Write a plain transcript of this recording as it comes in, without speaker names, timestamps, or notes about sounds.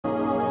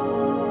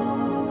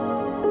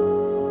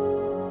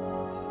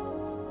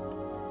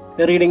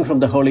A reading from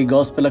the Holy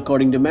Gospel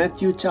according to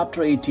Matthew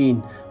chapter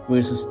 18,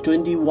 verses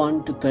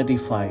 21 to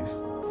 35.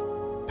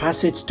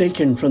 Passage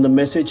taken from the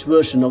Message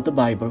version of the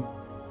Bible.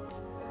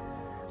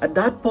 At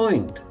that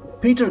point,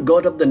 Peter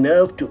got up the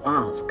nerve to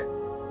ask,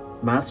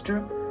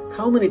 "Master,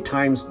 how many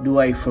times do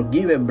I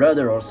forgive a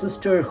brother or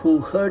sister who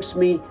hurts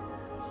me?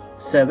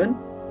 7?"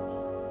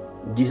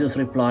 Jesus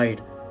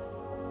replied,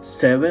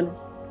 "7?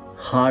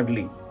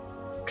 Hardly.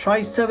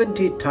 Try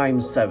 70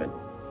 times 7.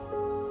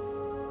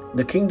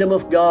 The kingdom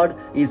of God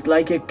is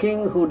like a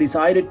king who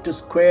decided to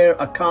square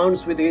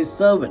accounts with his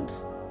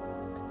servants.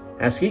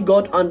 As he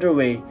got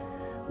underway,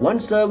 one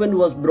servant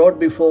was brought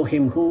before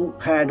him who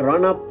had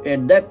run up a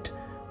debt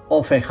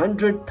of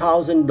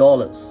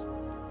 $100,000.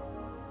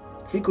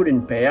 He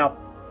couldn't pay up,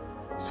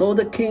 so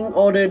the king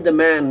ordered the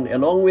man,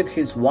 along with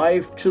his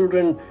wife,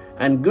 children,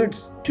 and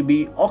goods, to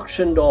be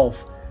auctioned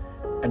off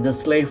at the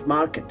slave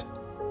market.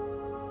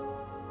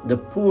 The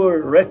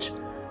poor wretch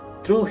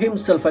threw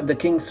himself at the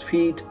king's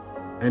feet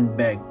and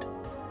begged,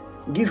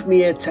 "Give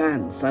me a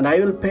chance and I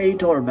will pay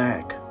it all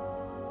back."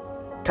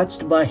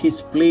 Touched by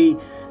his plea,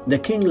 the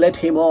king let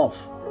him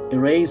off,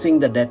 erasing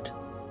the debt.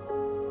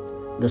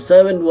 The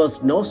servant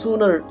was no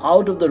sooner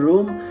out of the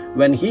room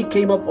when he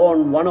came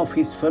upon one of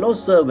his fellow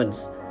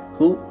servants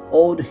who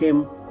owed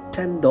him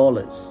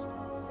 $10.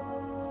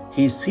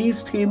 He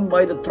seized him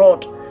by the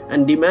throat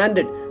and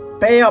demanded,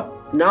 "Pay up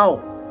now."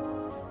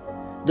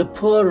 The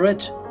poor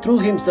wretch threw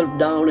himself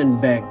down and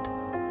begged,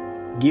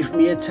 "Give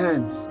me a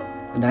chance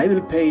and I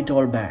will pay it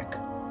all back."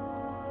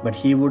 But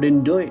he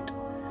wouldn't do it.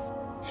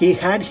 He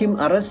had him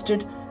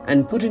arrested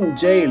and put in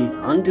jail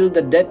until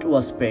the debt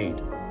was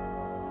paid.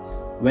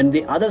 When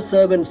the other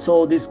servants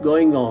saw this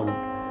going on,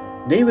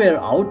 they were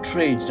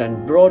outraged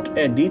and brought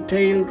a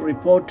detailed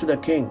report to the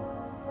king.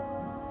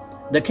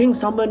 The king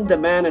summoned the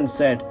man and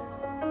said,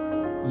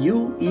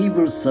 "You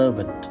evil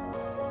servant,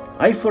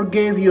 I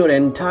forgave your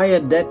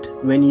entire debt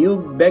when you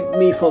begged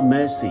me for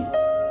mercy.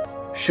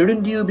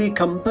 Shouldn't you be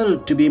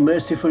compelled to be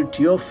merciful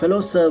to your fellow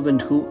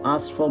servant who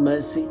asked for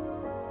mercy?"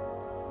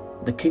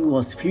 The king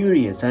was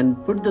furious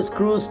and put the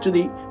screws to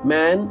the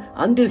man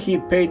until he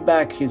paid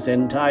back his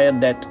entire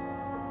debt.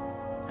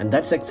 And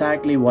that's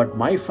exactly what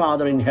my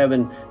Father in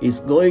heaven is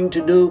going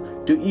to do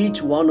to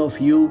each one of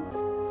you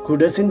who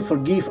doesn't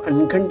forgive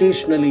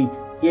unconditionally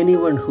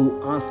anyone who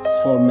asks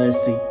for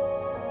mercy.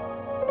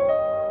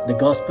 The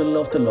Gospel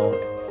of the Lord.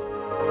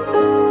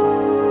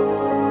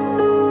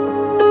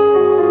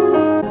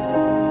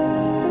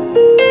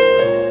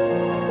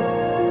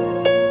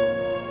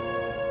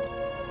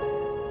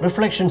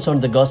 Reflections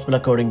on the Gospel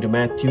according to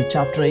Matthew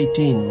chapter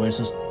 18,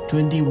 verses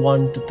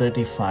 21 to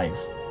 35.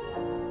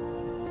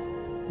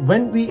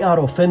 When we are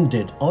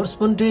offended, our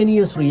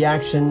spontaneous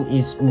reaction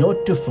is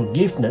not to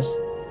forgiveness,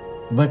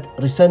 but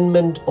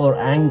resentment or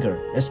anger,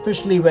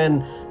 especially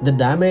when the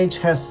damage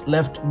has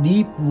left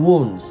deep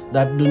wounds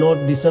that do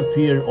not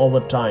disappear over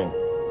time.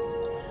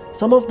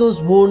 Some of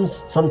those wounds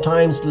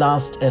sometimes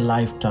last a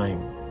lifetime.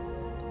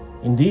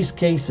 In these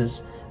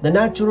cases, the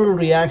natural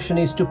reaction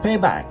is to pay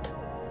back,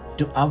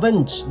 to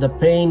avenge the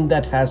pain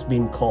that has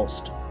been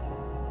caused.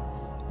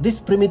 This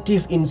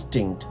primitive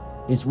instinct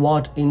is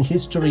what in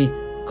history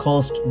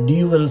caused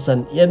duels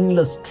and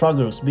endless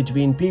struggles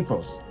between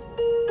peoples.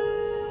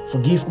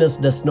 Forgiveness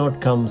does not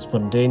come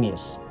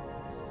spontaneous.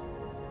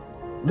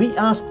 We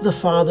ask the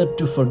Father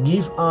to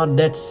forgive our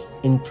debts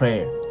in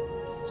prayer.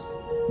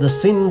 The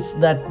sins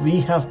that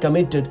we have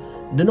committed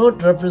do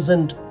not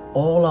represent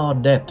all our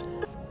debt.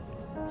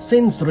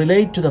 Sins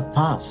relate to the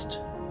past,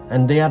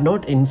 and they are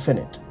not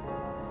infinite.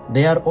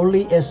 They are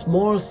only a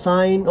small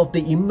sign of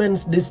the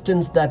immense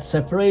distance that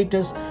separates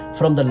us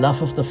from the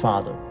love of the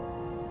Father.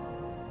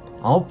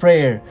 Our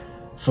prayer,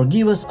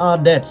 "Forgive us our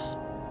debts,"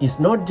 is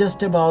not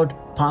just about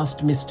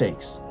past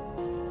mistakes,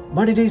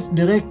 but it is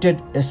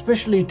directed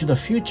especially to the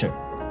future.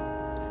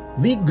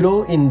 We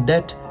grow in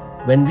debt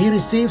when we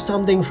receive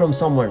something from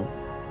someone,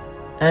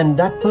 and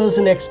that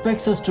person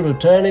expects us to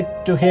return it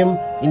to him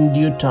in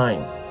due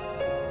time.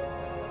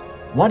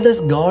 What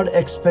does God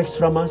expect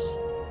from us?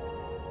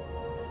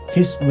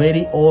 His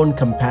very own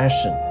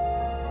compassion.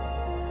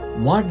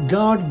 What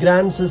God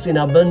grants us in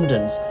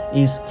abundance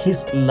is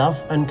His love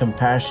and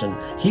compassion.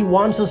 He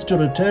wants us to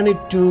return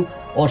it to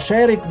or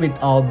share it with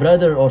our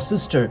brother or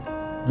sister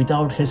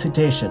without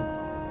hesitation.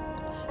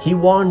 He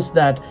wants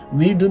that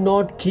we do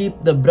not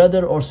keep the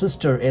brother or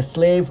sister a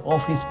slave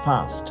of his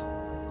past.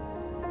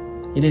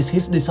 It is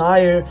His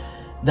desire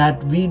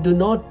that we do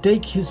not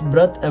take His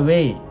breath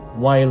away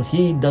while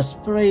He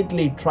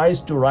desperately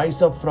tries to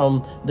rise up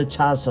from the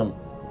chasm.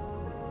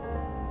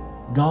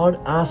 God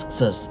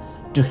asks us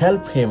to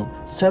help Him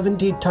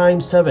 70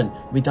 times 7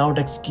 without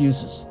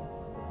excuses.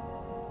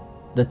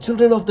 The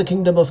children of the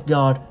kingdom of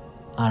God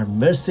are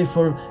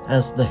merciful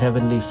as the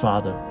Heavenly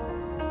Father.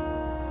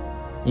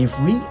 If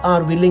we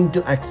are willing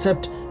to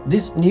accept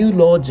this new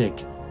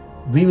logic,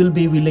 we will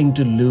be willing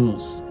to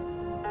lose,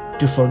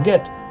 to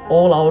forget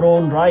all our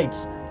own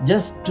rights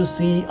just to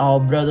see our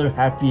brother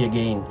happy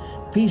again,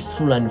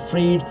 peaceful and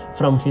freed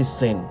from his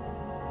sin.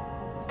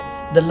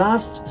 the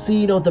last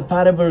scene of the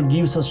parable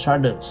gives us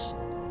shudders.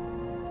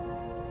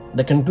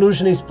 The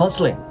conclusion is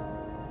puzzling.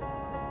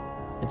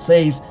 It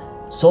says,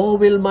 "So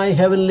will my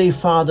heavenly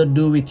Father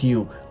do with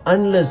you,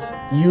 unless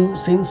you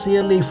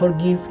sincerely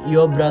forgive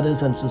your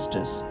brothers and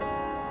sisters."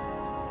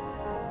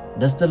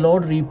 Does the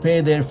Lord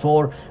repay,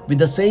 therefore, with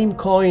the same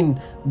coin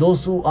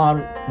those who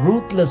are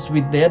ruthless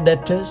with their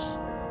debtors?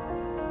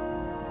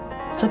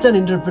 Such an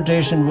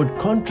interpretation would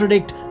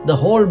contradict the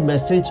whole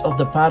message of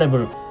the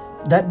parable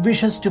that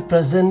wishes to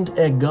present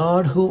a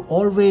God who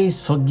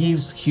always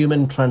forgives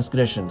human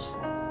transgressions.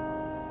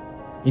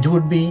 It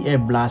would be a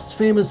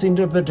blasphemous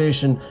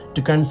interpretation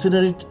to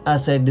consider it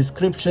as a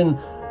description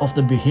of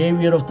the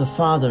behavior of the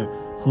Father,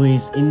 who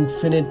is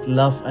infinite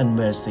love and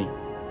mercy.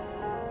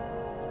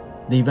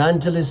 The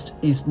evangelist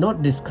is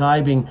not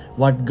describing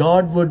what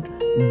God would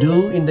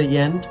do in the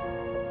end,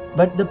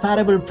 but the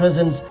parable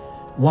presents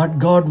what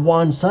God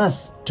wants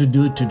us to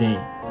do today.